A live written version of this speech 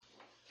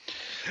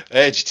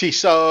Edge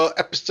T-Saw,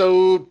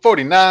 episode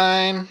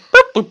 49.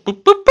 Boop, boop,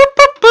 boop, boop, boop,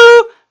 boop,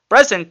 boop.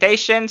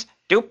 Presentations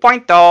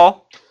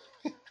 2.0.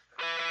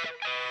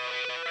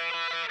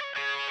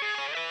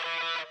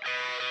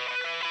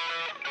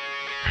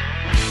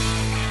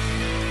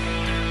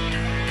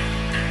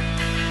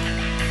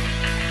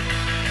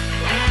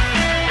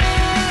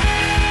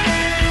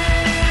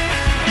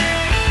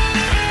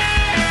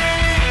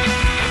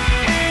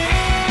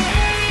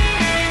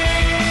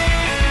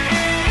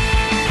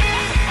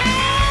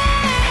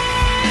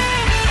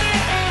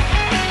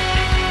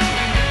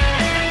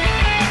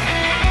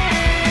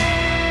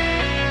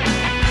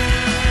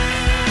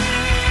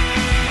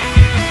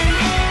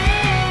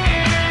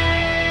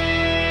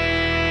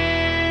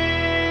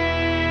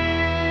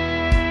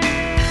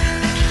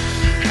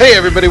 Hey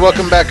everybody,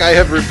 welcome back. I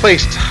have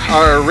replaced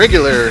our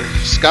regular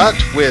Scott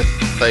with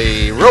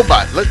a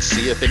robot. Let's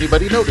see if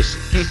anybody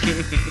notices.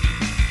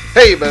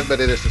 Hey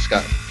everybody, this is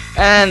Scott.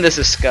 And this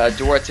is Scott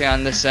Duarte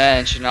on this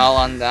end, Chanel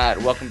on that.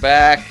 Welcome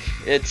back.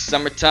 It's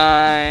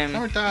summertime.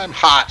 Summertime,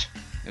 hot.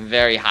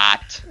 Very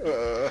hot.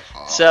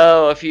 Hot.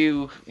 So if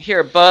you hear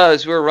a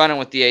buzz, we're running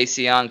with the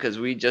AC on because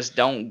we just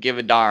don't give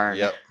a darn.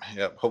 Yep.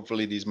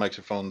 Hopefully these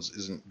microphones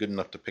isn't good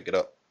enough to pick it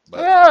up.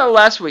 But Well,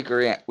 last week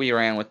we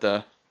ran with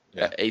the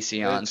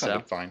AC on, it so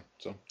sounded fine.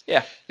 So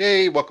yeah.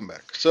 Yay, welcome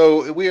back.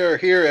 So we are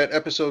here at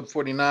episode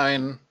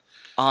 49.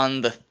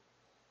 On the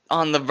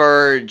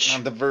verge.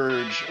 On the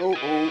verge.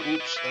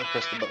 Oops, I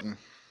pressed the button.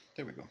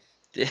 There we go.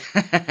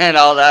 And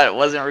all that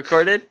wasn't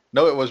recorded?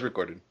 No, it was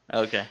recorded.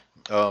 Okay.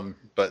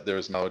 But there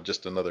is now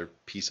just another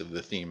piece of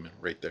the theme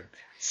right there.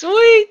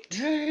 Sweet!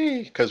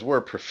 Yay, because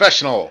we're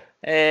professional.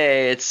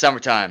 Hey, it's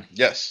summertime.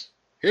 Yes.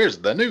 Here's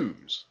the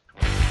news.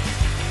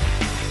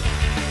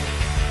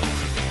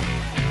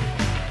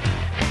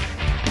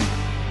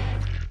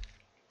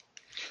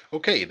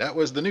 Okay, that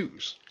was the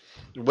news.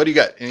 What do you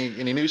got?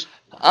 Any news?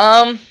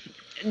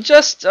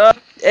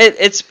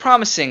 It's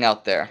promising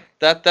out there.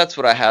 That's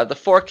what I have. The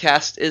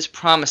forecast is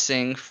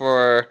promising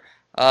for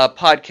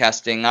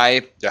podcasting.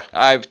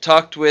 I've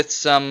talked with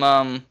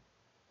some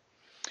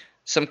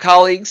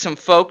colleagues, some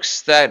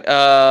folks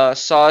that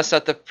saw us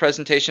at the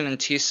presentation in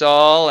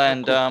TESOL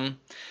and cool.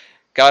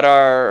 got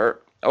our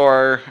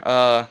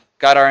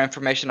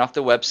information off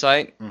the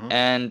website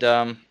and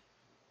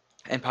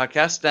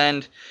podcast.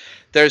 And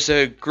there's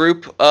a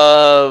group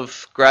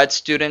of grad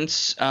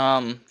students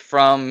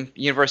from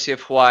University of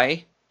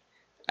Hawaii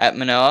at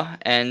Manoa,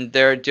 and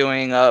they're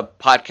doing a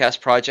podcast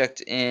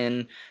project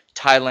in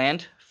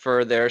Thailand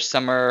for their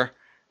summer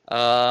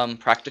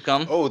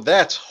practicum. Oh,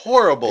 that's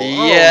horrible.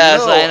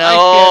 Yes, oh, no, I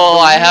know.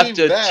 I have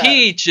to that.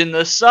 teach in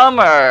the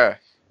summer.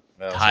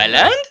 Well,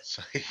 Thailand?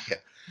 Yeah.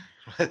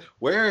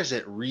 Where is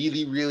it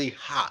really, really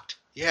hot?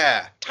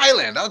 Yeah,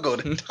 Thailand. I'll go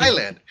to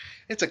Thailand.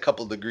 It's a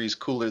couple degrees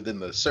cooler than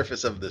the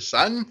surface of the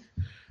sun.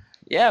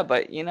 Yeah,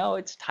 but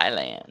it's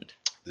Thailand.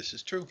 This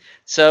is true.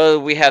 So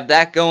we have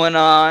that going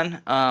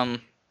on.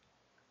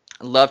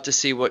 Love to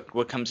see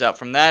what comes out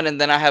from that.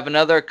 And then I have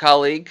another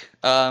colleague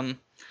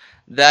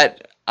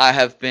that I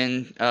have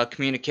been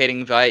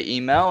communicating via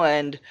email,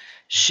 and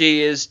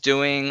she is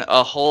doing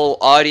a whole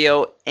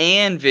audio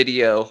and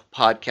video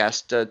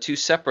podcast, two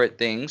separate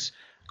things.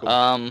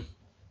 Cool.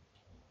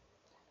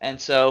 And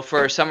so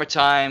for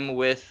summertime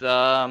with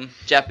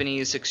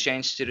Japanese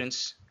exchange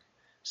students.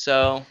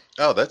 So.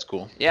 Oh, that's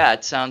cool. Yeah,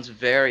 it sounds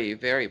very,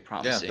 very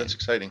promising. Yeah, that's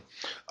exciting.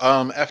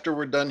 After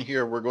we're done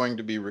here, we're going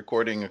to be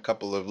recording a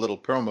couple of little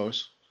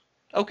promos.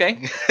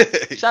 Okay.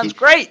 Sounds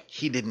great.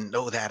 He didn't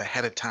know that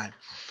ahead of time.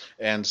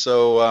 And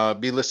so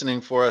be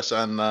listening for us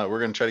on, we're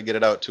going to try to get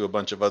it out to a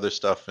bunch of other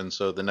stuff. And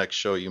so the next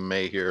show you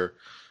may hear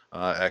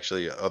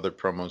actually other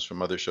promos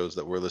from other shows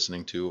that we're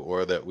listening to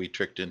or that we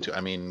talked into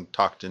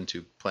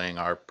playing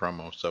our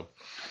promo. So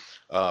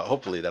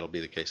hopefully that'll be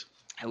the case.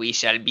 We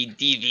shall be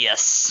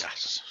devious.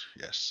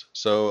 Yes.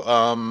 So,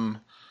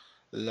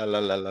 yeah,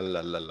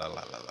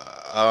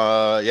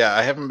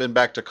 I haven't been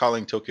back to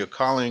calling Tokyo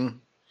Calling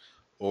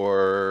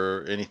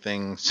or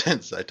anything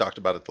since I talked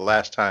about it the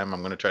last time. I'm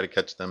going to try to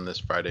catch them this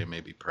Friday,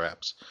 maybe,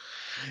 perhaps,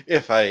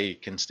 if I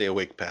can stay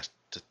awake past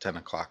 10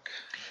 o'clock.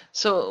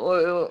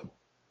 So,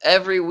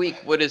 every week,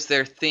 what is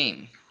their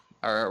theme?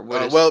 Or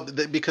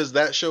because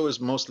that show is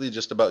mostly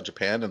just about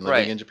Japan and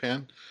living in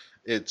Japan.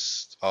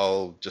 It's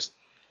all just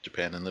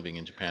Japan and living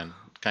in Japan.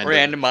 Kind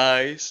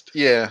randomized. of.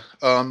 Yeah.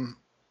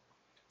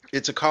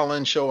 It's a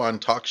call-in show on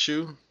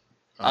TalkShoe,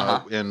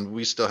 and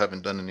we still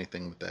haven't done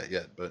anything with that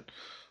yet. But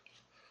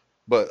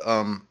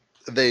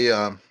they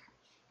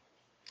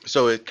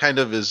so it kind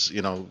of is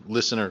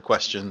listener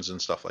questions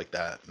and stuff like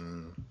that,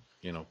 and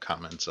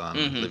comments on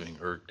living.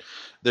 Or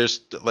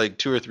there's like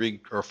 2 or 3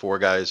 or 4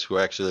 guys who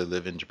actually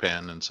live in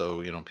Japan, and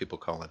so people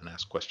call in and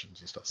ask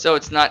questions and stuff. So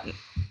it's not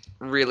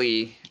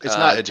really it's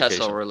not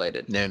education TESOL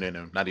related. No,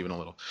 not even a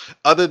little.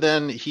 Other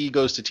than he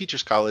goes to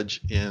Teachers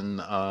College in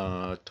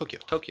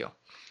Tokyo.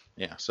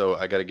 Yeah, so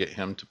I got to get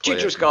him to play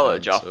Teachers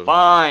College, a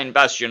fine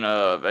bastion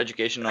of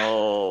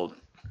educational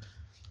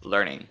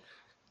learning.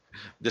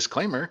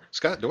 Disclaimer: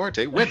 Scott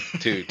Duarte went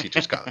to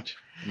Teachers College,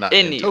 not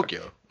in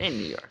Tokyo. In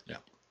New York. Yeah.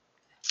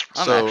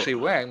 I'm So actually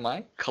wearing my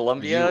you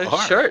Columbia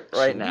are shirt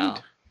right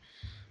sweet.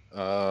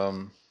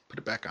 now. Put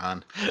it back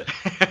on.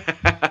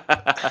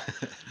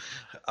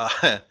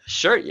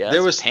 Shirt, There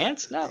yes. was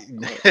Pants, no.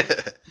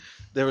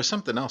 there was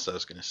something else I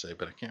was going to say,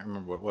 but I can't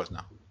remember what it was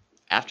now.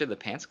 After the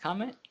pants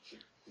comment?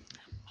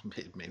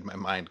 It made my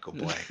mind go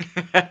blank.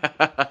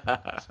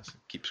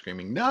 Keep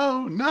screaming,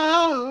 no,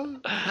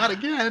 not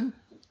again.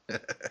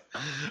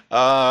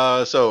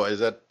 So is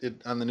that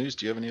it on the news?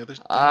 Do you have any other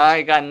things?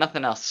 I got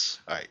nothing else.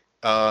 All right.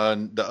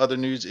 The other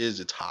news is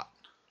it's hot.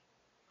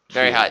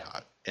 Very Really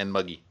hot. and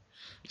muggy.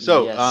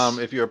 So, Yes.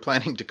 if you're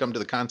planning to come to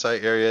the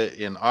Kansai area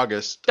in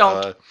August,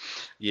 Don't.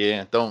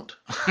 yeah, don't.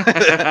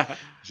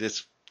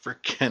 It's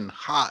freaking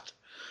hot.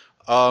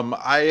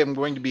 I am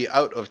going to be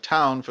out of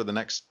town for the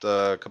next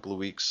couple of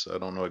weeks. I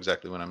don't know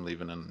exactly when I'm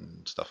leaving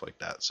and stuff like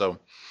that. So,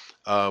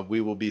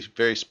 we will be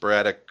very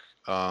sporadic.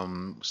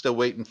 Still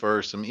waiting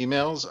for some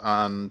emails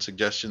on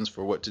suggestions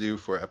for what to do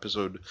for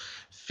episode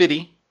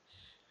 50,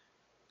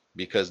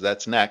 because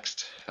that's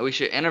next. We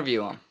should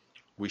interview him.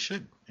 We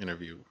should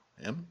interview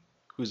him.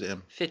 Who's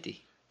M?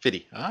 50.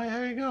 50. Ah,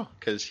 there you go.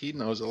 Because he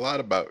knows a lot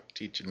about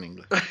teaching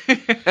English.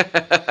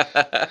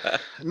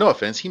 No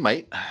offense, he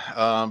might,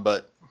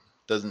 but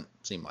doesn't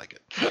seem like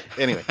it.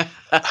 Anyway.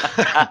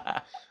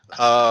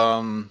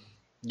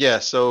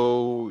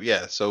 So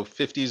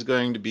 50 is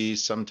going to be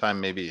sometime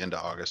maybe into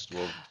August.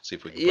 We'll see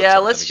if we can put Yeah,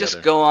 something let's together.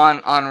 just go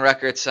on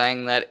record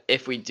saying that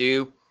if we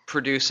do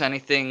produce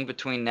anything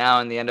between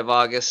now and the end of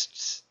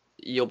August,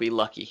 you'll be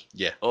lucky.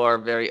 Yeah. Or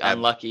very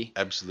unlucky.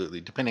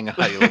 Absolutely, depending on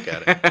how you look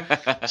at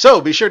it. So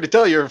be sure to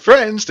tell your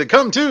friends to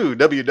come to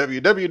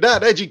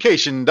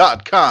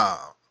www.education.com.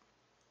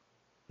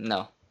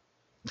 No.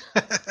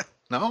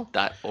 No?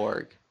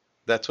 .org.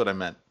 That's what I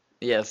meant.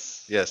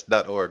 Yes. Yes,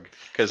 .org.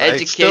 Because I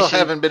still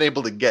haven't been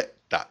able to get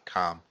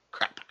 .com.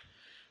 Crap.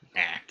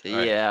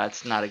 Yeah,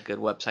 it's not a good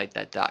website,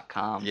 that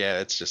 .com.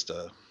 Yeah, it's just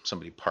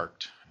somebody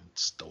parked and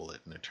stole it,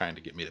 and they're trying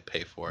to get me to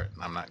pay for it,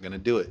 and I'm not going to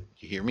do it.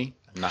 You hear me?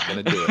 I'm not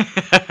going to do it.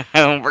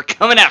 We're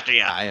coming after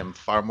you. I am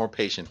far more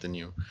patient than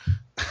you.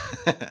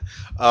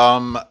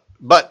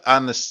 But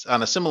on a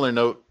similar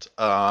note,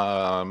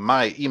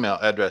 my email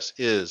address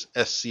is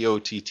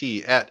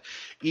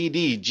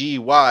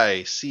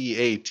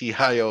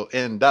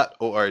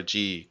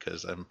scott@edgycation.org,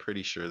 because I'm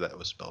pretty sure that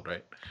was spelled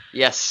right.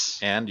 Yes.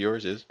 And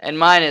yours is? And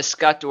mine is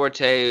Scott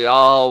Duarte,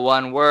 all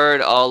one word,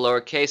 all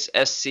lowercase,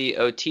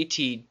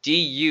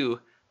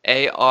 SCOTTDUARTE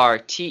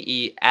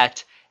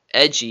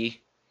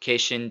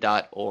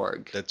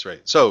 @education.org. That's right.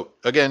 So,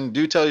 again,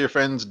 do tell your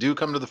friends, do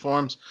come to the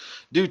forums,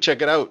 do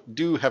check it out,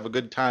 do have a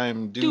good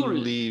time, do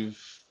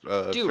leave do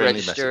friendly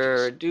register,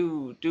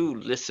 messages. do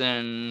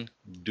listen.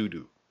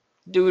 Do.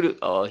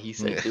 Oh, he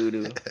said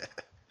doo-doo.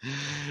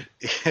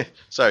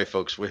 Sorry,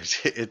 folks.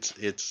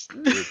 It's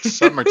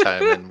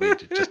summertime, and we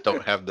just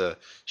don't have the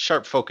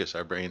sharp focus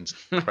our brains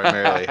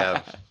primarily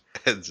have.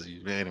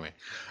 Anyway,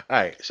 all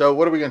right. So,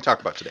 what are we going to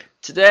talk about today?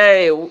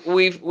 Today,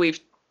 we've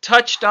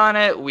touched on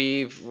it.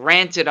 We've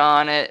ranted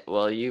on it.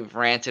 Well, you've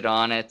ranted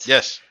on it.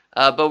 Yes.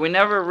 But we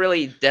never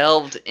really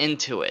delved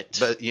into it.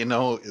 But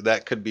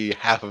that could be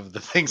half of the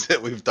things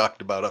that we've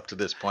talked about up to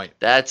this point.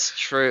 That's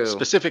true.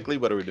 Specifically,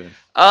 what are we doing?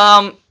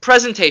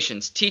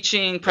 Presentations,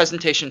 teaching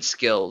presentation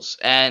skills,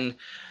 and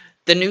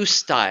the new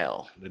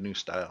style. The new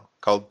style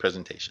called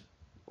presentation.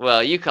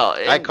 Well, you call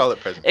it. I call it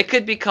presentation. It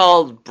could be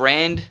called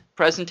brand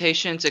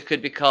presentations. It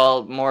could be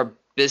called more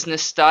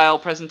business style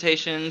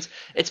presentations.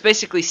 It's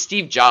basically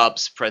Steve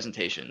Jobs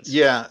presentations.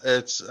 Yeah,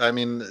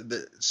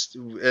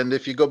 and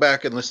if you go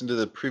back and listen to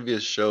the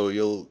previous show,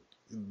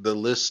 the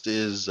list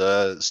is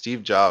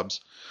Steve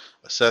Jobs,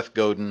 Seth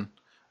Godin,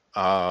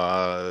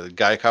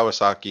 Guy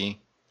Kawasaki,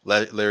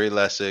 Larry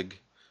Lessig,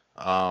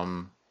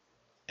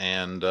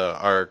 and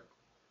our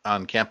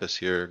on campus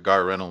here,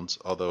 Gar Reynolds,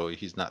 although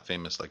he's not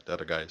famous like the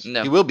other guys.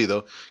 No. He will be,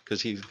 though,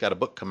 because he's got a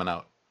book coming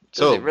out.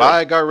 So really?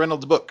 Buy Gar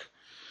Reynolds' book.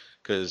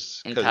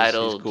 Because he's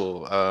Entitled.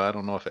 cool. I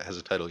don't know if it has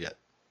a title yet.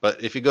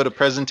 But if you go to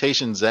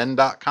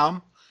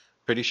presentationzen.com,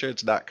 pretty sure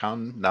it's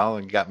 .com. Now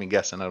you got me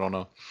guessing. I don't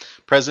know.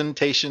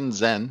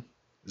 Presentationzen,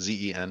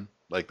 Z-E-N,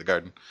 like the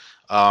garden.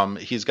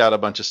 He's got a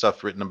bunch of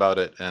stuff written about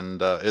it,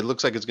 and it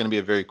looks like it's going to be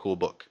a very cool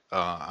book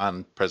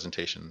on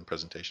presentation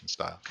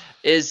style.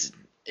 Is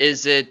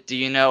it, do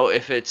you know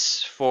if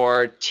it's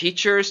for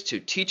teachers to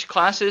teach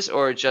classes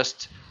or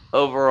just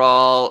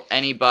overall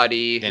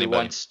anybody who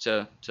wants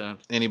to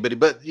anybody?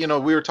 But we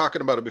were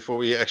talking about it before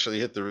we actually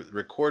hit the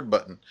record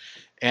button,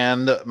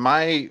 and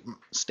my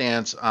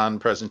stance on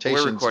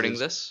presentations. We're recording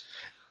this.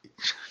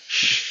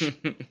 Shh,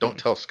 don't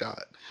tell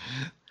Scott.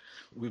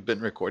 We've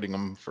been recording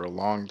them for a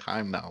long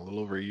time now, a little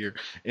over a year.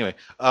 Anyway,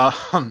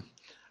 my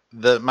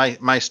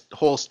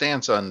whole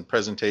stance on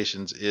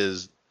presentations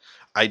is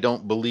I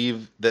don't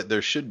believe that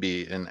there should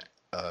be an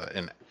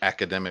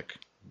academic.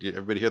 Did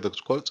everybody hear those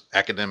quotes?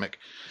 Academic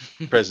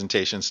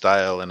presentation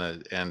style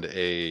and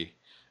a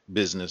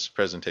business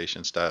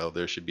presentation style.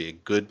 There should be a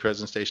good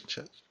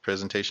presentation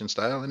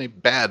style and a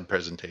bad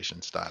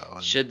presentation style.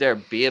 Should there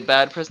be a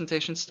bad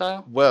presentation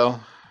style?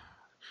 Well,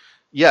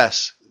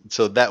 yes.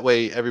 so that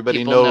way everybody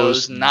People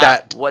knows not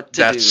that what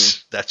to do.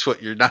 that's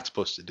what you're not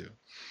supposed to do.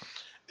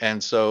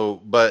 And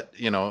so, but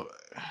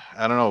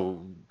I don't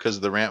know, because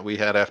the rant we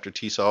had after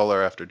TESOL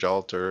or after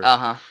JALT or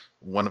Uh-huh.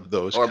 one of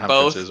those Or both.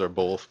 conferences or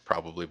both,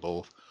 probably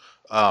both,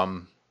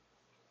 um,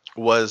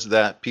 was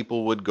that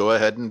people would go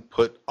ahead and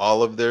put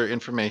all of their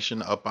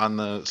information up on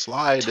the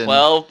slide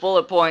 12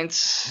 bullet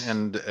points.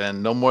 and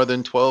no more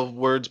than 12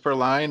 words per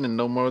line and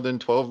no more than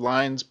 12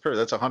 lines per.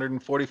 That's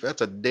 140.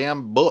 That's a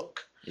damn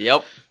book.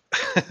 Yep.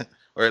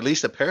 Or at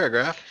least a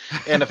paragraph.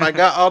 And if I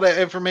got all that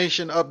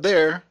information up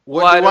there,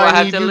 what Why do do I I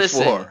have need to you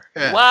listen? for?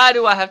 Yeah. Why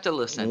do I have to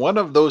listen? One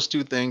of those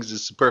two things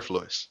is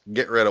superfluous.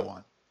 Get rid of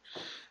one.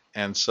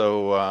 And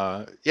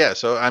so, yeah,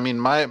 so I mean,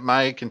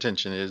 my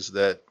contention is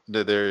that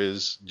there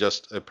is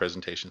just a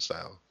presentation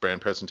style, brand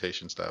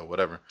presentation style,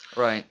 whatever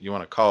Right. you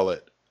want to call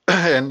it.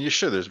 And you're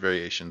sure there's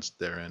variations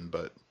therein,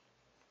 but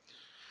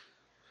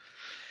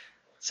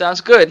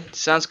Sounds good.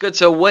 Sounds good.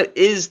 So what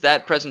is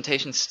that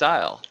presentation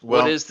style?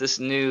 Well, what is this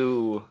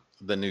new...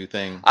 the new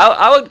thing.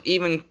 I would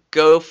even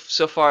go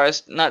so far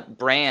as not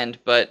brand,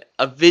 but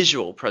a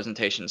visual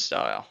presentation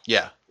style.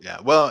 Yeah, yeah.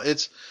 Well,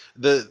 it's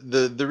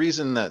the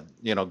reason that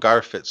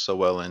Gar fits so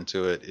well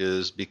into it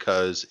is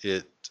because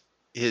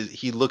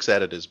he looks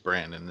at it as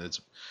brand, and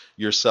it's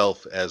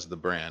yourself as the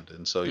brand,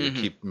 and so you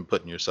keep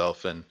putting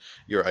yourself and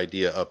your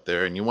idea up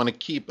there, and you want to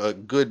keep a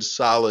good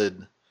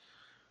solid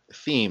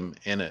theme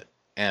in it,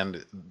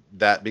 and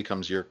that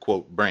becomes your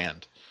quote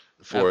brand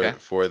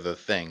for the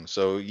thing.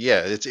 So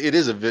yeah, it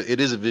is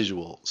a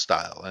visual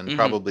style, and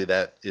probably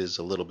that is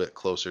a little bit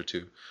closer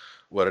to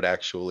what it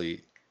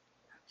actually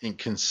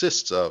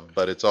consists of,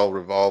 but it's all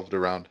revolved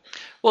around.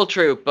 Well,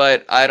 true,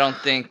 but I don't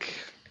think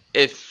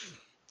if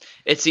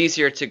it's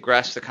easier to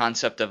grasp the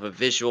concept of a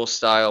visual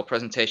style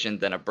presentation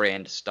than a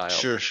brand style.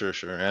 Sure.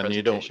 And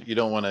you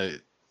don't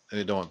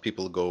want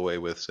people to go away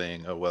with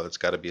saying, oh well, it's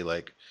got to be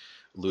like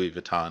Louis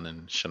Vuitton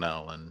and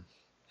Chanel and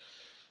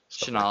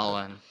Chanel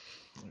like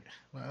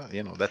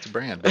and well, that's a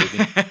brand, baby.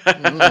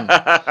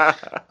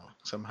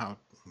 Somehow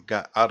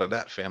got out of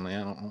that family. I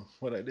don't know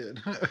what I did.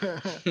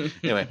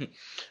 Anyway,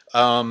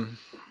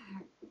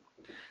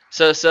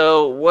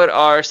 So what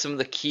are some of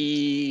the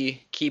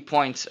key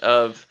points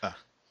of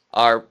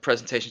our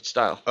presentation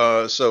style?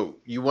 So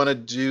you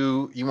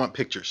want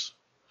pictures.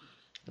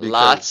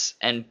 Lots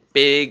and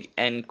big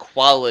and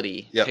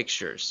quality Yep.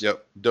 pictures.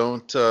 Yep.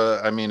 Don't.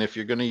 I mean, if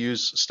you're going to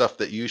use stuff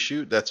that you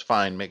shoot, that's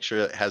fine. Make sure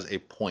it has a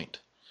point.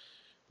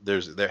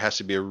 There has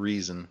to be a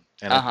reason,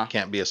 and it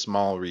can't be a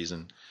small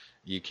reason.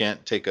 You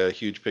can't take a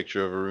huge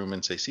picture of a room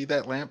and say, "See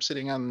that lamp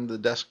sitting on the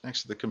desk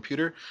next to the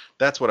computer?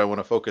 That's what I want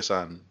to focus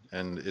on."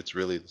 And it's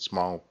really the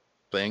small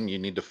thing you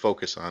need to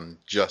focus on,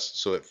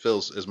 just so it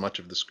fills as much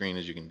of the screen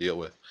as you can deal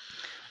with.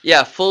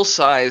 Yeah, full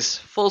size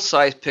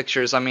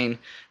pictures. I mean,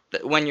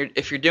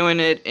 if you're doing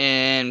it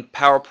in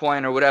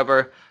PowerPoint or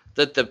whatever,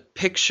 that the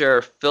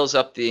picture fills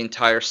up the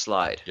entire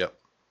slide. Yep.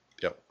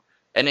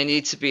 And it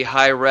needs to be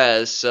high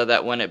res so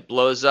that when it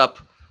blows up,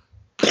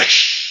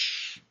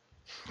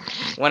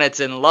 when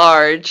it's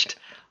enlarged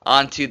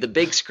onto the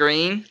big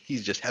screen.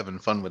 He's just having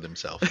fun with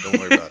himself. Don't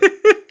worry about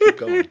it. Keep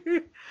going.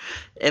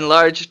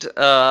 Enlarged,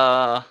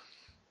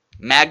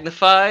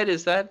 magnified,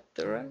 is that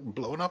the right?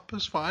 Blowing up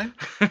is fine.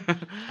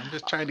 I'm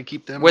just trying to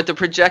keep them. With the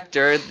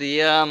projector,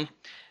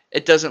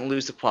 it doesn't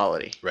lose the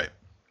quality. Right.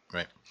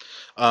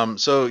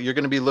 So you're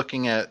going to be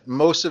looking at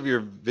most of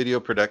your video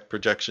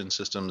projection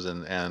systems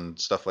and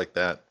stuff like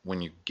that. When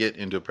you get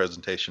into a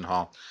presentation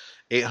hall,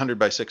 800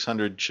 by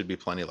 600 should be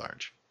plenty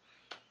large.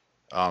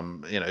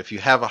 If you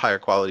have a higher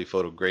quality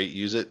photo, great,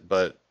 use it.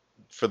 But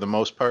for the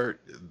most part,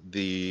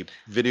 the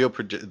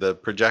the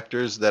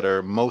projectors that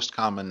are most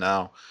common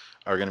now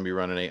are going to be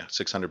running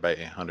 600 by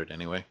 800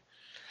 anyway.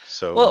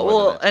 So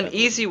well, an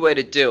easy way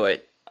to do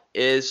it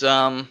is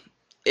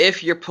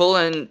if you're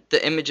pulling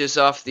the images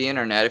off the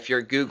internet, if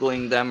you're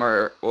Googling them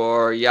or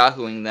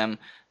Yahooing them,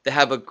 they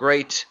have a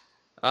great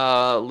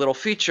little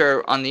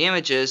feature on the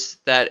images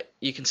that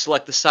you can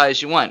select the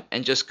size you want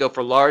and just go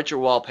for large or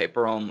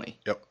wallpaper only.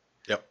 Yep.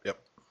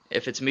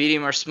 If it's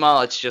medium or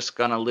small, it's just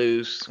going to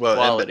lose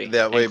quality.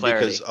 That way, and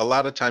clarity. because a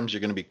lot of times you're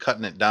going to be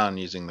cutting it down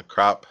using the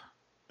crop.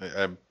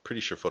 I'm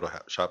pretty sure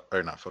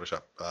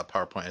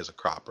PowerPoint has a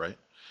crop, right?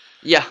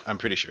 Yeah. I'm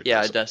pretty sure.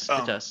 It does.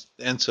 It does.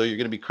 And so you're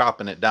going to be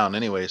cropping it down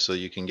anyway, so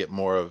you can get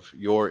more of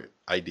your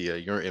idea,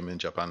 your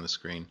image up on the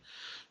screen.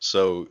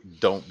 So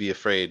don't be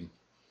afraid.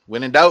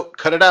 When in doubt,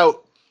 cut it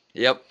out.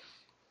 Yep.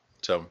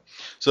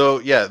 So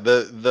yeah,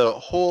 the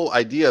whole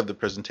idea of the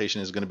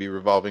presentation is going to be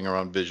revolving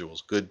around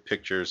visuals, good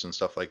pictures and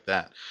stuff like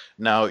that.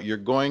 Now you're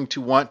going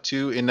to want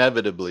to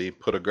inevitably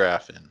put a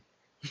graph in.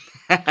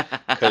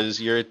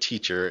 Because you're a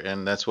teacher,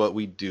 and that's what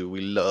we do.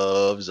 We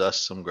loves us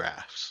some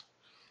graphs.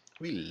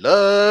 I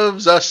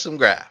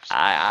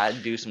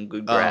do some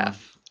good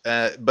graph.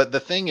 But the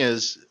thing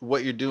is,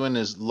 what you're doing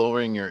is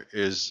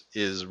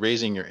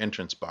raising your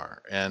entrance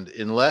bar, and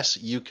unless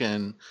you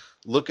can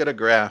look at a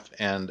graph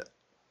and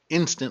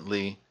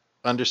instantly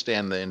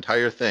understand the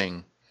entire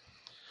thing,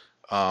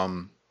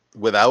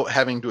 without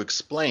having to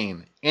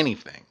explain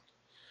anything,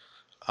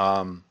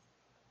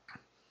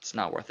 It's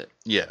not worth it.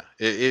 Yeah,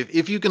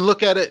 if you can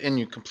look at it and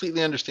you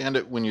completely understand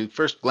it when you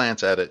first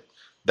glance at it,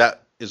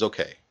 that is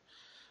okay.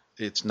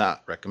 It's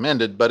not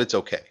recommended, but it's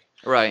okay.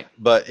 Right.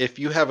 But if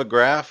you have a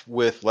graph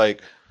with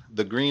like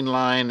the green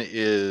line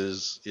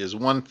is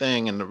one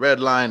thing and the red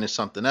line is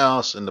something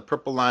else and the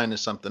purple line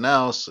is something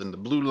else and the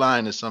blue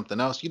line is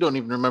something else, you don't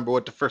even remember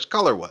what the first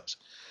color was,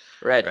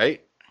 Red.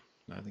 right?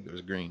 I think it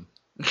was green.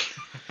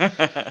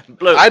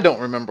 Blue. I don't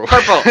remember.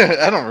 Purple.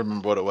 I don't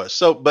remember what it was.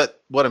 So,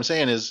 but what I'm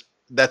saying is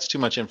that's too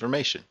much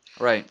information.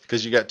 Right.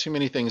 Because you got too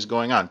many things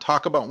going on.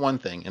 Talk about one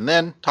thing and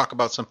then talk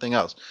about something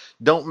else.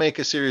 Don't make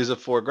a series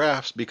of 4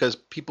 graphs because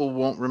people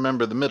won't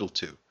remember the middle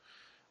two.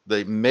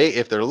 They may,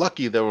 if they're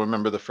lucky, they'll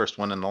remember the first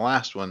one and the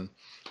last one,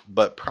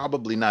 but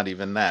probably not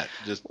even that.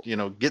 Just,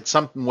 get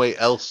something way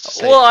else to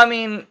say. Well, I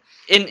mean,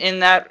 in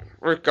that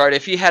regard,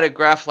 if you had a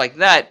graph like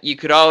that, you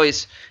could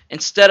always,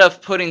 instead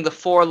of putting the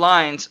 4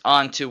 lines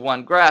onto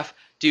one graph,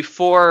 do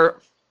 4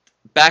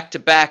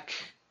 back-to-back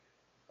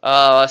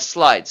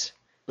slides.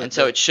 And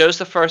so it shows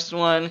the first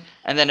one,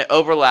 and then it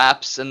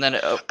overlaps, and then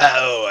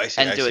I see.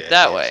 And do it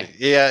that way.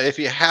 Yeah, if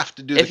you have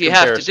to do if you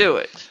have to do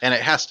it. And it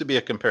has to be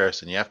a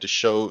comparison. You have to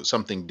show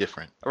something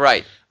different.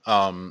 Right.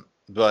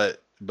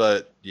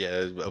 But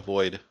yeah,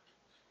 avoid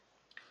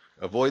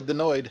the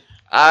Noid.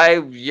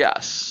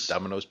 Yes.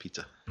 Domino's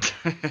Pizza.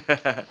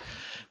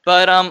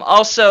 But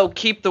also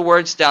keep the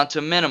words down to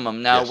a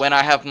minimum. Now, Yes. when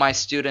I have my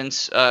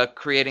students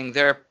creating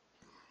their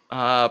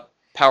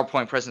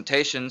PowerPoint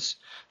presentations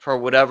for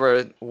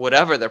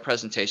whatever their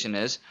presentation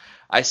is,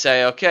 I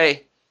say,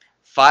 okay,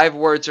 5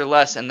 words or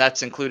less, and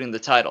that's including the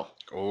title.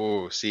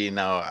 Oh, see,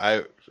 now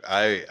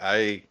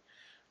I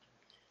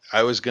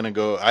was gonna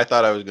go. I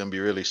thought I was gonna be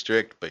really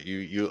strict, but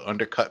you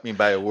undercut me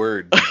by a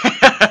word.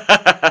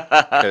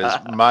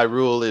 Because my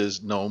rule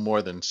is no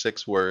more than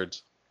 6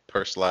 words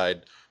per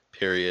slide,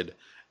 period,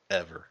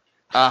 ever.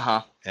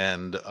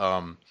 And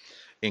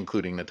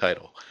including the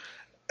title.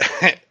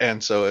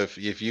 And so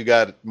if you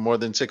got more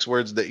than 6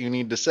 words that you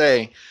need to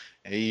say,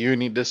 you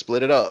need to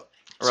split it up.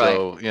 Right.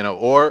 So,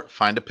 or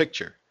find a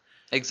picture.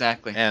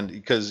 Exactly. And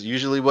because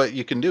usually what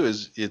you can do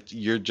is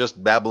you're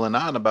just babbling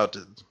on about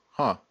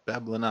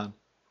babbling on.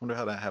 Wonder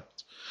how that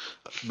happens.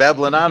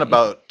 Babbling on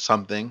about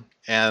something,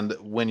 and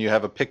when you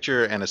have a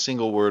picture and a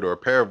single word or a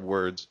pair of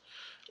words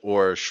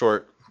or a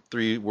short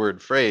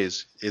 3-word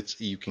phrase,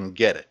 you can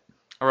get it.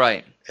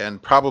 Right.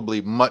 And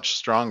probably much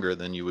stronger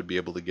than you would be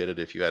able to get it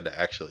if you had to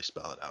actually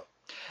spell it out.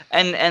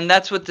 And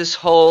that's what this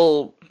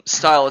whole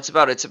style it's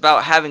about. It's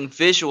about having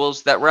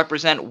visuals that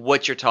represent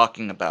what you're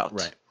talking about.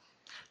 Right.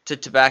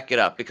 To back it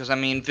up, because I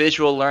mean,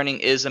 visual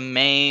learning is a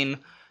main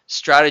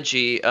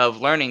strategy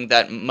of learning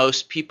that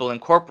most people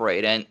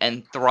incorporate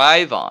and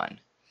thrive on.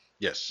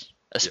 Yes.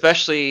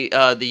 Especially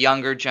the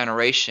younger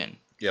generation.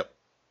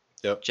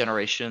 Yep.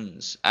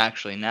 Generations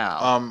actually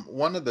now.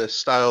 One of the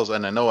styles,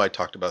 and I know I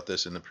talked about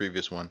this in the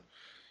previous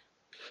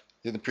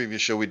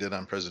show we did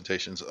on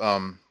presentations,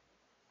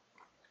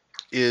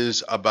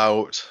 is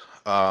about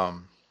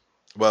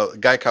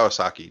Guy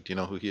Kawasaki. Do you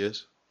know who he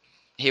is?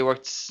 He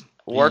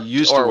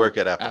used to work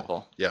at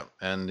Apple. Yeah,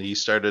 and he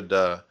started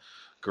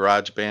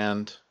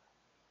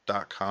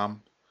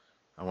GarageBand.com,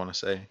 I want to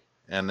say,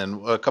 and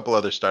then a couple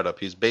other startups.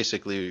 He's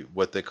basically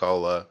what they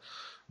call a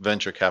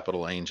venture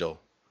capital angel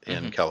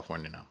in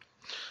California now.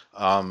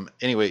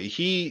 Anyway,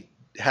 he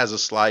has a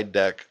slide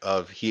deck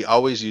he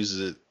always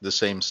uses the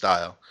same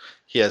style.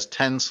 He has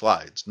 10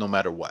 slides, no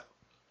matter what.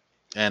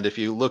 And if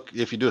you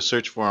do a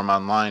search for him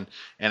online,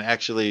 and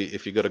actually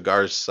if you go to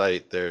Gar's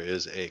site, there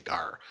is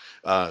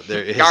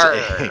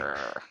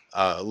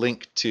a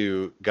link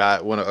to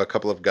a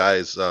couple of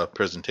Guy's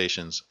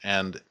presentations,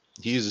 and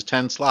he uses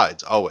 10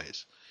 slides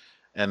always.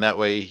 And that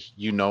way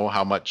you know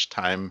how much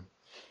time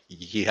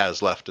he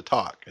has left to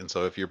talk. And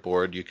so if you're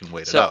bored, you can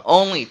wait it out. So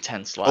only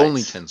 10 slides.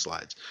 Only 10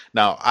 slides.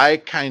 Now,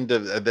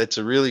 that's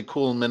a really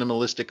cool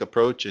minimalistic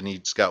approach, and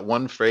he's got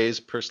 1 phrase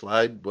per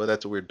slide. Boy,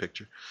 that's a weird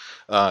picture.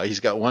 He's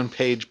got 1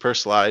 page per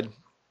slide,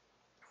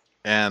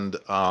 and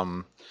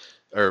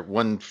or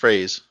 1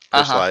 phrase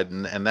per slide,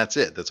 and that's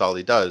it. That's all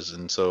he does.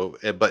 And so,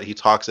 but he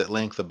talks at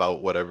length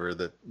about whatever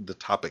the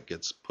topic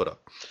gets put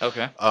up.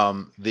 Okay.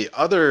 The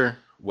other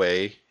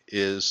way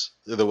is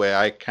the way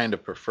I kind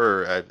of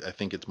prefer. I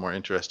think it's more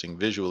interesting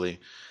visually,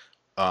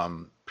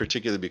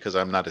 particularly because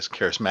I'm not as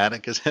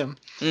charismatic as him.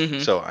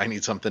 So I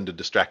need something to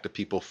distract the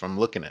people from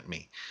looking at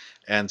me.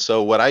 And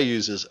so what I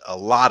use is a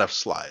lot of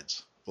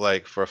slides.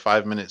 Like for a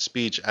 5-minute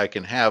speech, I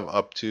can have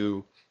up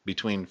to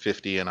between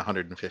 50 and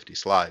 150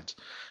 slides.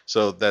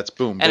 So that's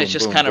boom, and boom, it's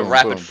just boom, kind of boom,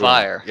 rapid boom,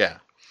 fire. Boom. Yeah.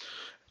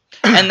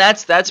 And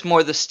that's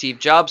more the Steve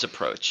Jobs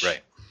approach.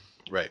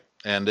 Right.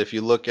 And if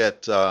you look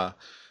at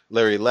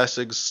Larry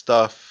Lessig's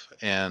stuff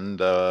and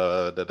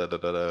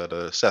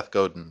Seth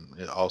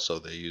Godin, also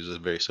they use a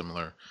very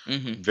similar,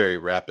 very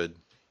rapid.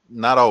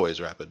 Not always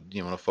rapid.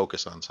 You want to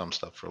focus on some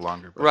stuff for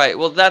longer. But. Right.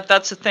 Well,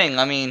 that's the thing.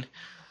 I mean,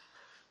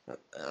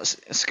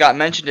 Scott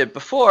mentioned it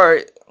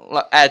before.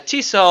 At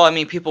TESOL, I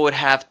mean, people would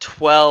have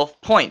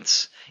 12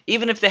 points.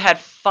 Even if they had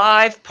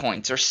 5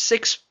 points or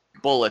 6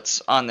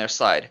 bullets on their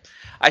slide.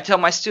 I tell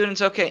my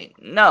students, okay,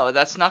 no,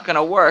 that's not going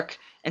to work.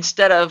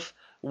 Instead of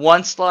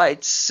one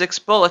slide, 6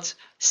 bullets,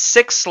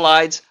 6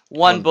 slides,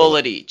 one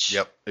bullet each.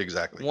 Yep,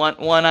 exactly.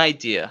 One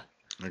idea.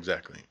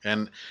 Exactly.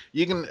 And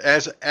you can,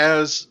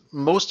 as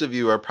most of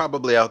you are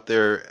probably out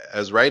there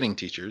as writing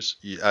teachers,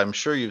 I'm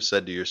sure you've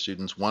said to your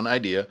students, one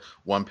idea,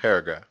 one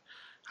paragraph.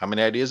 How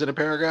many ideas in a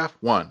paragraph?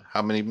 One.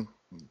 How many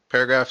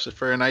paragraphs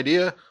for an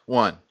idea?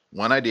 One.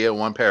 One idea,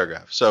 one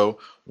paragraph. So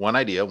one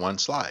idea, one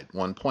slide.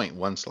 One point,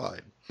 one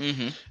slide.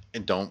 Mm-hmm.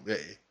 And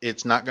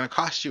it's not going to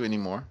cost you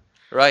anymore.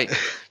 Right.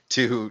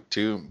 to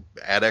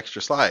add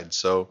extra slides.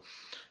 So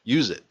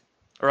use it.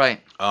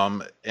 Right.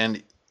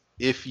 And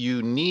if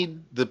you need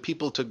the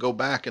people to go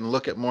back and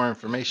look at more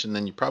information,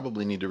 then you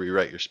probably need to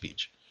rewrite your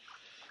speech.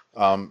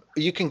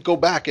 You can go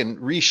back and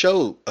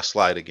re-show a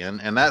slide again,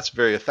 and that's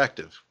very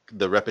effective.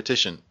 The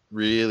repetition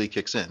really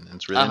kicks in.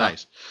 It's really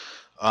nice.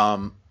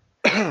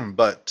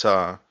 But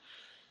a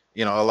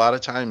lot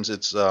of times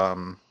it's a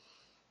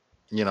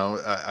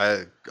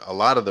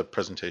lot of the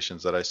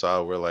presentations that I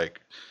saw were like,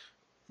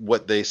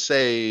 what they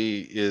say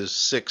is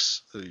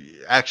 6.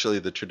 Actually,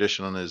 the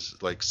traditional is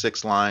like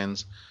 6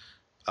 lines.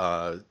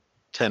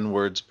 10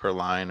 words per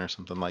line or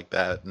something like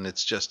that, and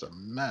it's just a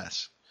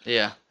mess.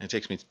 Yeah. It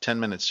takes me 10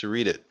 minutes to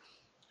read it.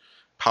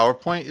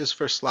 PowerPoint is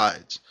for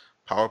slides.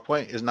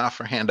 PowerPoint is not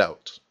for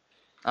handouts.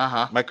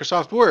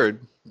 Microsoft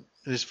Word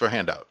is for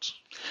handouts.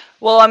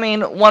 Well, I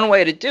mean, one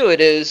way to do it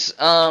is,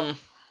 and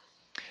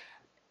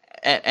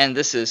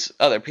this is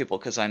other people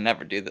because I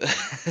never do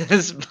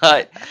this,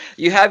 but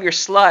you have your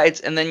slides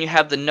and then you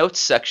have the notes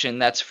section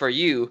that's for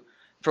you,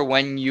 for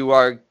when you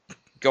are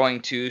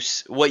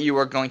what you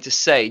are going to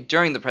say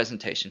during the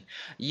presentation.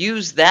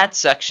 Use that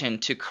section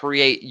to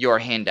create your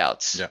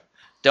handouts. Yeah.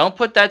 Don't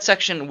put that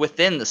section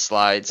within the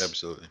slides.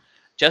 Absolutely.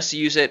 Just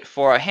use it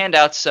for a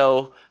handout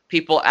so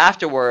people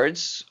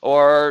afterwards,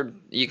 or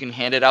you can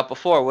hand it out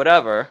before,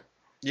 whatever.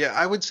 Yeah,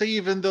 I would say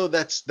even though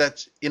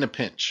that's in a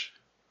pinch.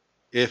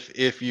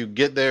 If you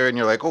get there and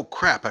you're like, oh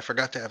crap, I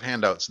forgot to have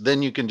handouts,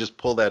 then you can just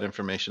pull that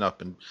information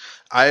up. And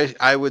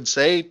I would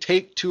say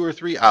take 2 or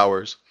 3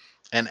 hours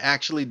and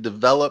actually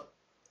develop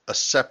a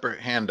separate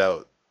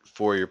handout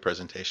for your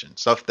presentation,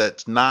 stuff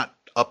that's not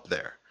up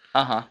there.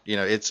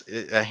 It's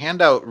a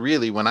handout.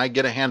 Really, when I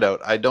get a handout,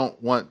 I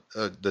don't want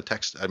the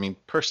text. I mean,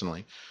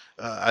 personally,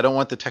 I don't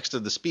want the text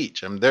of the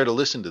speech. I'm there to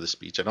listen to the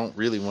speech. I don't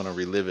really want to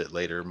relive it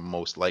later,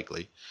 most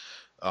likely,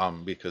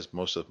 because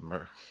most of them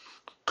are,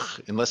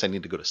 unless I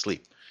need to go to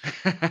sleep.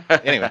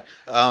 Anyway,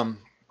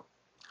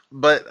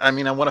 but I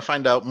mean, I want to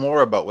find out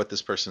more about what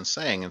this person's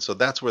saying, and so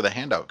that's where the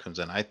handout comes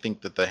in. I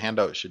think that the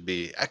handout should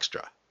be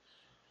extra.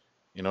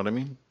 You know what I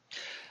mean?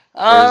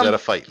 Or is that a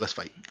fight? Let's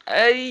fight.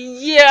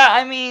 Yeah,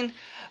 I mean,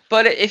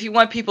 but if you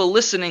want people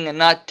listening and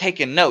not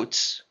taking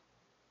notes,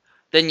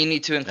 then you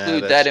need to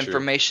include that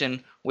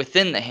information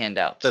within the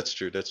handout. That's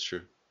true.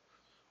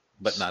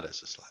 But not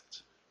as a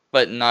slides.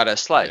 But not as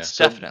slides,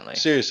 Yeah, so definitely.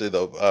 Seriously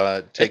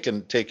though,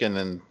 taking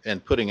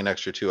and putting an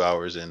extra 2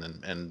 hours in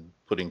and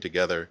putting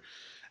together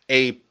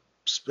a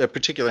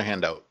particular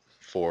handout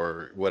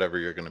for whatever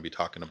you're going to be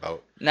talking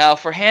about. Now,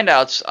 for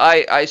handouts,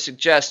 I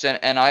suggest,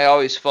 and I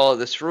always follow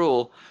this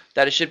rule,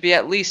 that it should be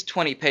at least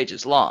 20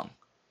 pages long.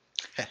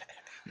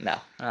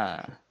 No.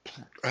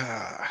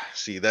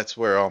 See, that's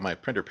where all my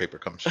printer paper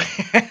comes from.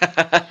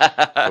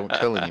 Don't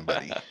tell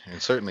anybody,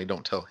 and certainly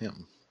don't tell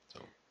him.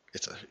 So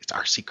it's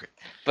our secret.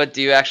 But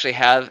do you actually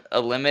have a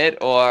limit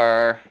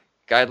or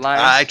guidelines?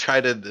 I try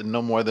to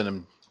no more than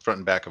a front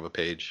and back of a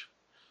page.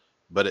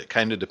 But it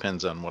kind of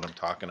depends on what I'm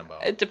talking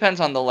about. It depends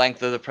on the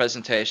length of the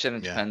presentation.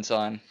 It depends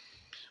on.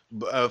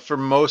 For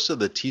most of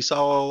the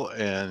TESOL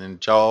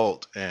and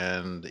JALT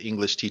and the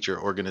English Teacher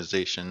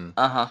Organization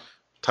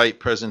type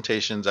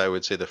presentations, I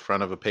would say the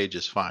front of a page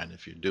is fine.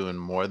 If you're doing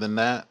more than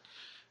that,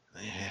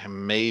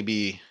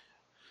 maybe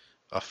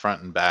a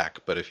front and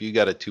back. But if you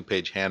got a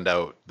 2-page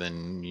handout,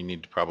 then you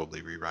need to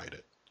probably rewrite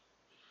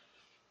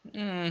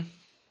it.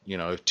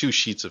 2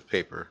 sheets of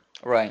paper,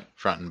 right,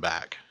 front and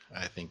back.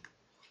 I think.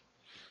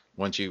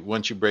 Once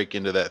you break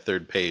into that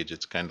 3rd page,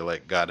 it's kind of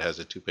like God has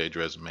a 2-page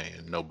resume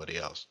and nobody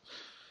else.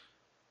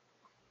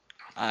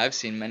 I've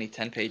seen many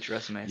 10-page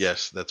resumes.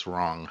 Yes, that's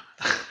wrong.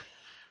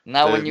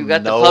 Now when you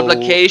got the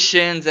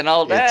publications and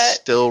all that. It's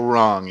still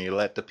wrong. You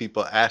let the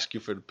people ask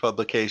you for the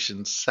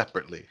publications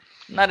separately.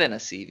 Not in a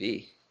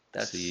CV.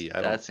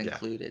 That's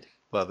included.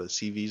 Well, the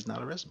CV is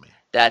not a resume.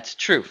 That's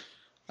true.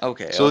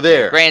 Okay. So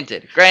there.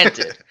 Granted.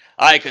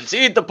 I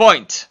concede the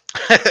point.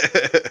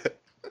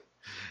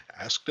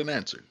 Asked and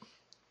answered.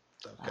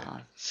 Okay.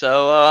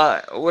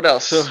 What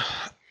else? So,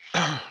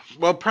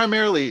 well,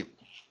 primarily,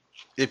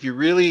 if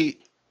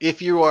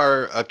you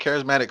are a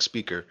charismatic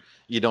speaker,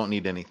 you don't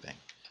need anything.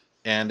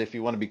 And if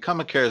you want to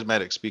become a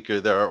charismatic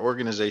speaker, there are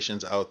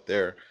organizations out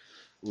there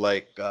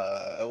like,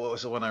 what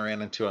was the one I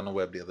ran into on the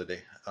web the other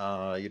day?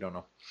 You don't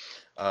know.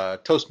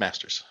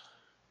 Toastmasters.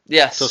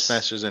 Yes.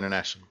 Toastmasters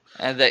International.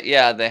 And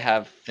they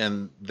have.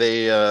 And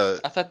they.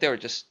 I thought they were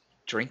just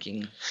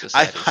drinking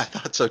societies. I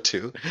thought so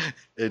too,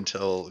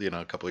 until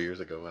a couple of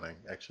years ago when I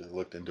actually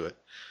looked into it.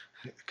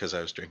 because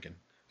I was drinking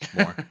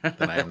more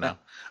than I am now.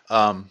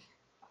 Um,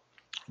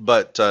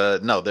 but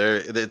no,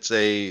 it's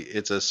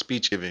a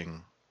speech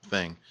giving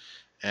thing,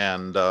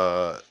 and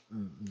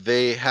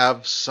they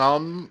have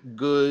some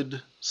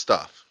good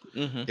stuff.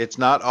 Hmm. It's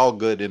not all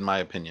good in my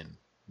opinion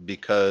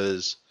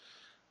because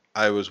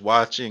I was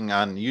watching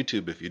on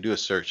YouTube. If you do a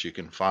search, you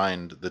can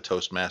find the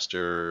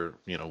Toastmaster,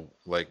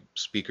 like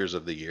speakers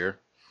of the year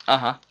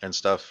Uh-huh. and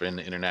stuff, and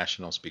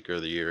international speaker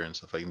of the year and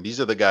stuff like. And these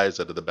are the guys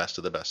that are the best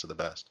of the best of the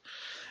best.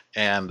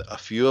 And a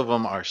few of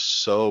them are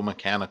so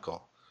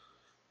mechanical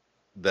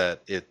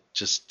that it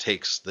just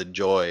takes the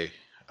joy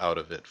out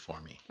of it for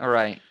me. All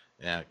right.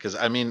 Yeah, because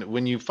I mean,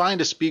 when you find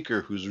a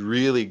speaker who's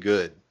really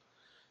good,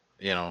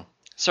 you know,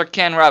 Sir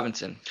Ken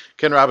Robinson.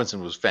 Ken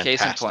Robinson was Case in point.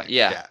 fantastic.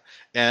 Yeah. Yeah,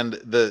 and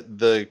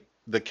the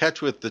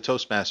catch with the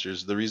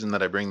Toastmasters, the reason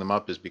that I bring them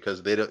up is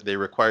because they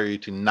require you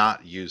to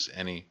not use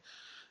any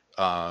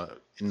uh,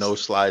 no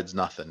slides,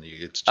 nothing.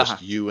 It's Uh-huh.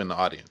 just you and the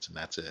audience, and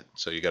that's it.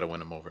 So you got to win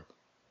them over.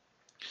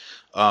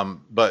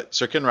 But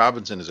Sir Ken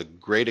Robinson is a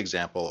great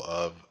example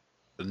of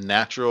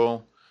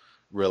natural,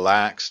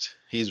 relaxed.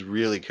 He's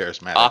really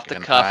charismatic, Off the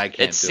and cuff. I It can't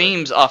do it.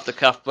 seems off the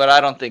cuff, but I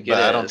don't think it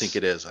But I don't think is.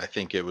 it is. I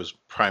think it was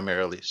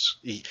primarily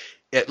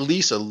at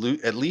least a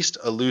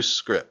loose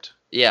script.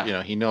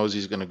 Yeah. He knows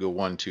he's going to go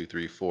 1, 2,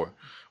 3, 4.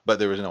 But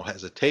there was no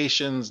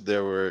hesitations.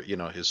 There were,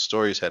 his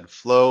stories had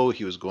flow.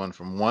 He was going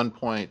from one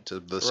point to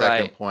the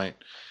second Right. point,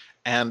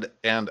 and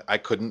I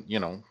couldn't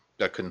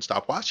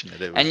stop watching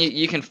it. It And was,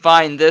 you can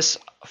find this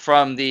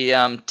from the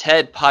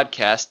TED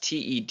podcast,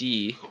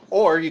 TED.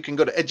 or you can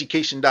go to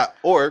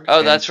education.org Oh,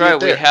 and that's see right. it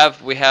there.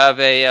 We have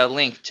a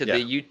link to Yeah.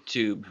 the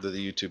YouTube. The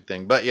YouTube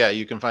thing. But yeah,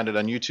 you can find it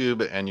on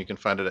YouTube, and you can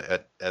find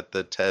it at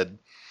the TED.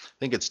 I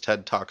think it's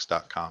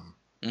TEDTalks.com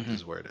Hmm.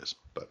 is where it is.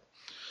 But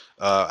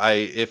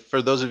if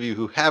for those of you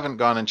who haven't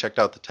gone and checked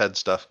out the TED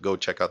stuff, go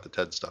check out the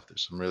TED stuff.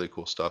 There's some really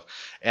cool stuff.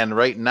 And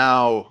right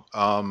now,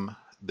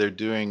 they're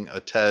doing a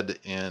TED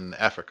in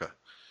Africa,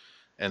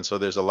 and so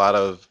there's a lot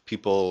of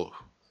people,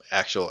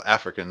 actual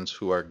Africans,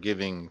 who are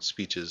giving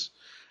speeches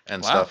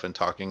and Wow. stuff and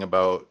talking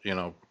about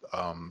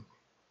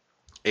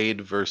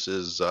aid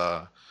versus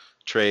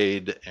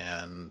trade,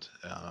 and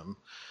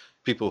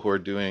people who are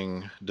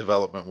doing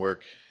development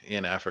work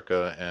in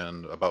Africa,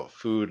 and about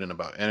food and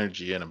about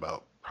energy and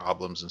about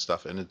problems and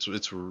stuff. And it's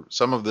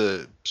some of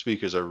the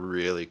speakers are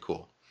really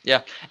cool.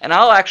 Yeah. And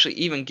I'll actually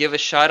even give a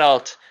shout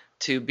out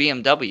to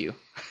BMW.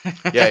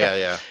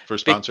 Yeah. For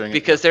sponsoring it.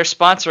 Because they're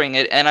sponsoring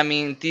it, and I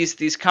mean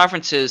these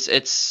conferences,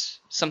 it's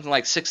something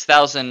like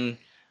 $6,000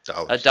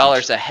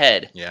 Dollars. a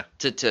head Yeah.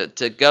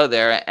 to go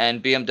there,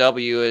 and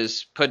BMW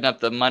is putting up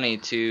the money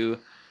to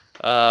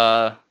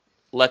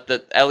let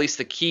at least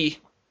the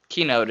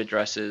keynote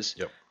addresses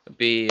Yep.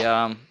 be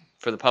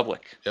for the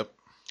public. Yep.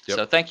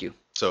 So thank you.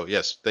 So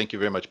yes, thank you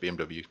very much,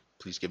 BMW.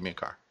 Please give me a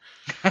car.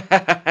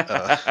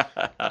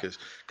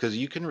 Because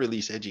you can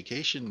release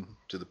education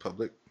to the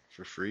public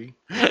for free.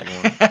 If you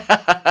want.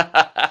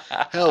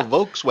 Hell,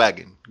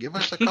 Volkswagen, give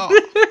us a call.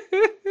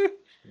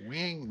 We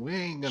ain't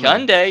gonna.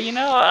 Hyundai,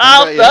 Yeah,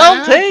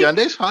 I'll take.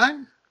 Hyundai's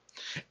fine.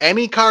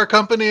 Any car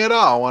company at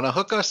all want to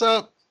hook us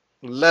up?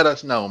 Let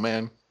us know,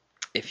 man.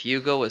 If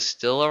Hugo was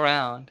still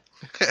around.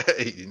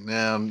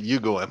 You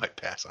go. I might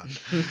pass on.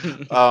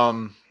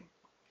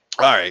 All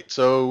right.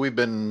 So we've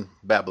been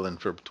babbling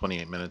for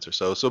 28 minutes or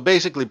so. So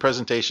basically,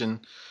 presentation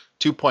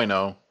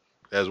 2.0,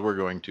 as we're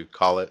going to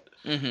call it.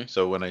 Hmm.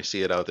 So when I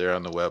see it out there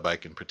on the web, I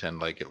can pretend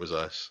like it was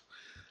us.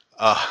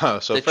 So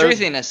The first,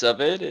 truthiness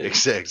of it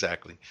is.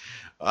 exactly,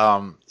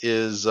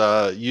 is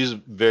use a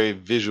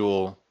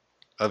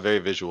very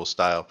visual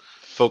style.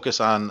 Focus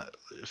on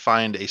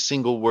find a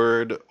single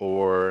word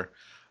or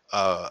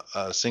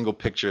a single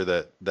picture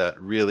that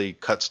really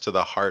cuts to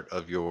the heart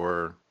of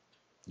your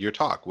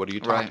talk. What are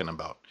you Right. talking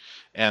about?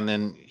 And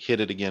then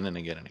hit it again and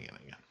again and again and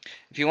again.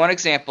 If you want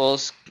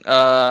examples,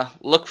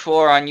 look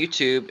for on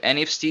YouTube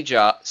any of Steve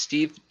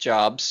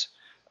Jobs,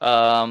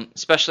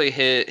 especially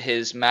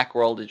his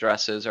Macworld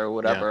addresses or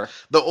whatever.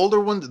 The older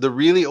ones, the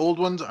really old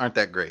ones, aren't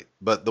that great,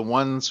 but the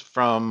ones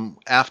from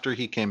after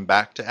he came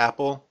back to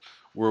Apple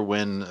were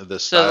when the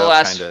So the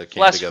style kind of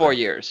came last together. 4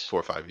 years. 4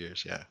 or 5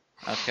 years, yeah.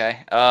 Okay.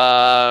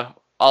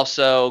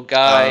 Also,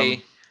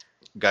 Guy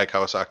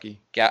Kawasaki.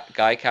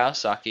 Guy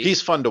Kawasaki.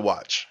 He's fun to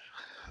watch.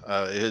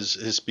 His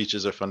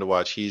speeches are fun to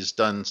watch. He's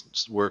done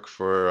work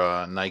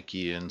for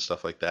Nike and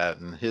stuff like that,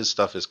 and his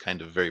stuff is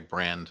kind of very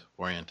brand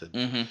oriented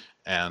Hmm.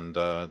 and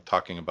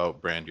talking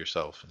about brand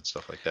yourself and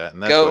stuff like that.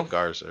 And that's Go- what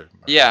GARs are.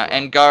 Yeah, as well.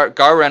 and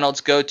Gar Reynolds,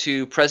 go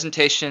to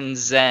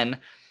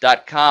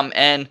presentationzen.com,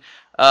 and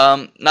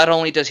not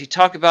only does he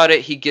talk about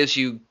it, he gives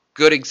you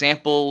good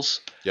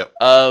examples Yep.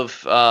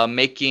 of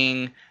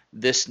making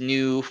this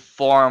new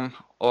form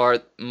or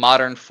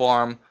modern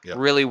form Yep.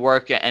 really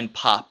work and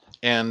pop.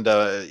 And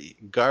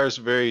Gar's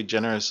very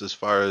generous as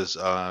far as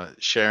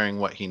sharing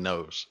what he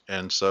knows.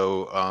 And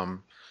so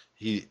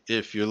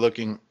if you're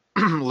looking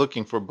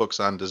for books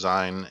on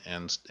design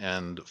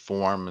and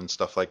form and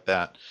stuff like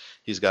that,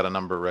 he's got a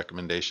number of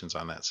recommendations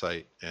on that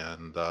site,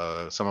 and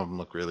some of them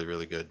look really,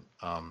 really good.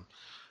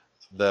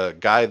 the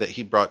guy that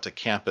he brought to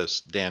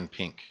campus, Dan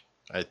Pink.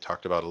 I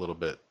talked about a little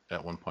bit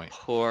at one point.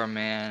 Poor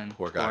man.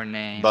 Poor guy. Poor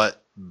name.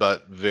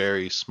 But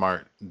very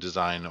smart,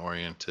 design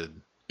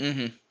oriented,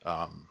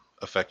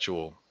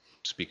 effectual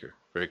speaker.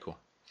 Very cool.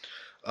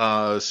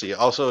 Let's see.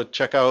 Also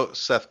check out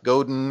Seth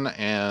Godin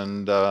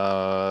and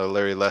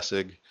Larry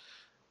Lessig.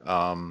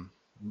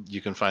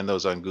 You can find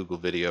those on Google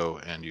Video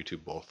and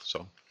YouTube both.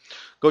 So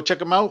go check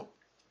them out.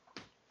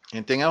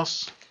 Anything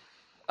else?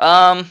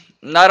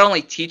 Not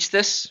only teach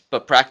this,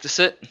 but practice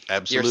it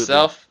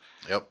yourself.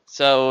 Yep.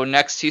 So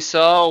next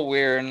TESOL,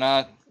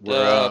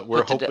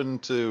 we're hoping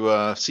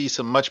to see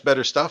some much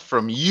better stuff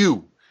from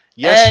you.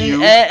 Yes,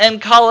 you.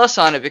 And call us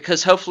on it,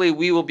 because hopefully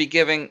we will be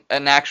giving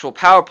an actual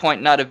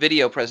PowerPoint, not a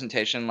video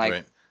presentation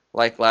like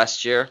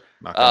last year.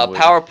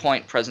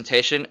 PowerPoint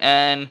presentation,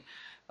 and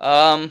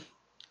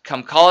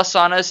come call us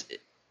on us.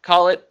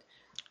 Call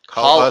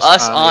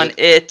us on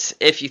it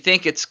if you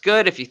think it's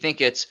good. If you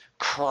think it's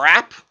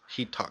crap.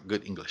 He talked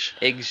good English.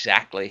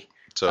 Exactly.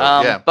 So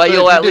yeah, but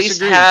you'll at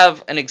least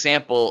have an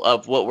example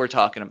of what we're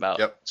talking about.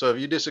 Yep. So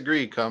if you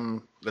disagree,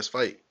 let's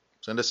fight.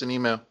 Send us an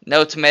email.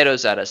 No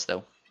tomatoes at us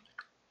though.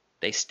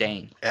 They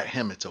stain. At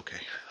him, it's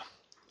okay.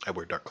 I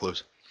wear dark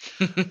clothes.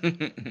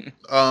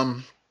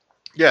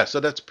 Yeah. So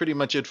that's pretty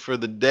much it for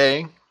the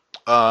day.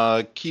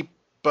 Keep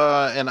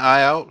an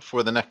eye out for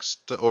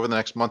over the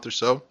next month or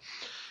so,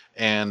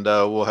 and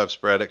we'll have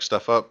sporadic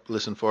stuff up.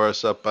 Listen for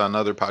us up on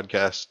other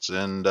podcasts,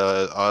 and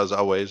as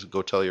always,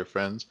 go tell your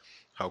friends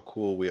how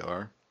cool we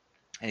are.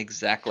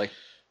 Exactly.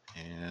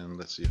 And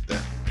let's see if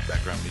that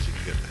background music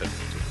can get the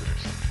headphones over there.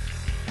 So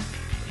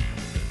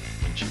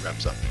when she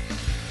wraps up.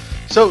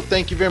 So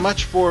thank you very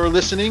much for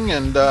listening,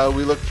 and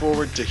we look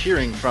forward to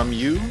hearing from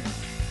you.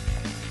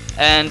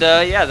 And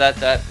yeah,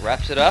 that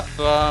wraps it up.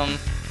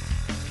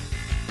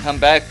 Come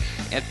back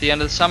at the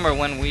end of the summer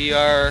when we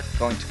are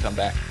going to come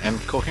back.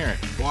 And coherent.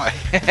 Why?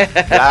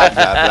 Blah, blah,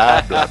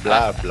 blah, blah,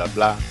 blah, blah,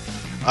 blah.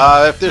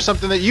 If there's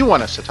something that you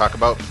want us to talk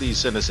about, please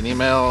send us an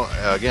email.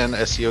 Again,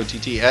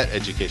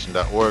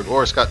 scott@education.org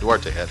or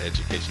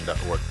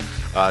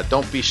scottduarte@education.org.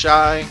 Don't be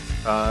shy,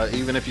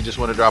 even if you just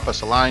want to drop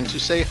us a line to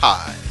say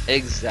hi.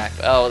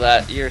 Exactly. Oh,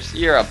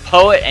 you're a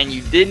poet and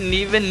you didn't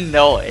even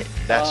know it.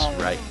 That's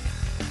right.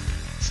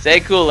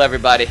 Stay cool,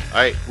 everybody. All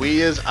right,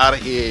 we is out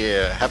of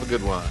here. Have a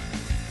good one.